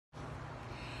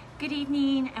Good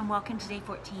evening and welcome to day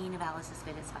 14 of Alice's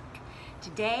Fit as Fuck.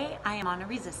 Today I am on a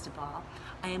resistor ball.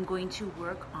 I am going to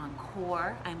work on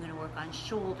core, I'm going to work on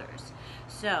shoulders.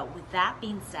 So with that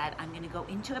being said, I'm going to go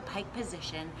into a pike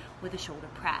position with a shoulder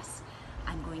press.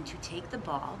 I'm going to take the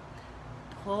ball,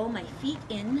 pull my feet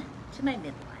in to my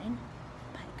midline,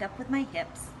 pike up with my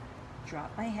hips,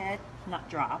 drop my head, not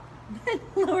drop,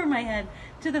 lower my head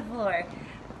to the floor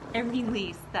and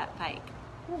release that pike.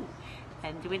 Ooh.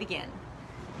 And do it again.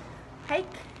 Pike,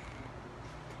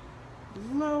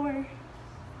 lower,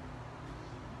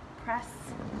 press,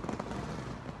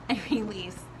 and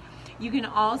release. You can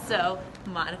also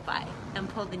modify and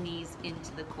pull the knees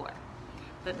into the core,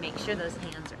 but make sure those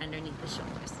hands are underneath the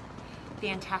shoulders.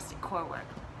 Fantastic core work.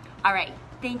 All right,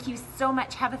 thank you so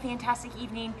much. Have a fantastic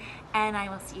evening, and I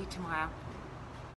will see you tomorrow.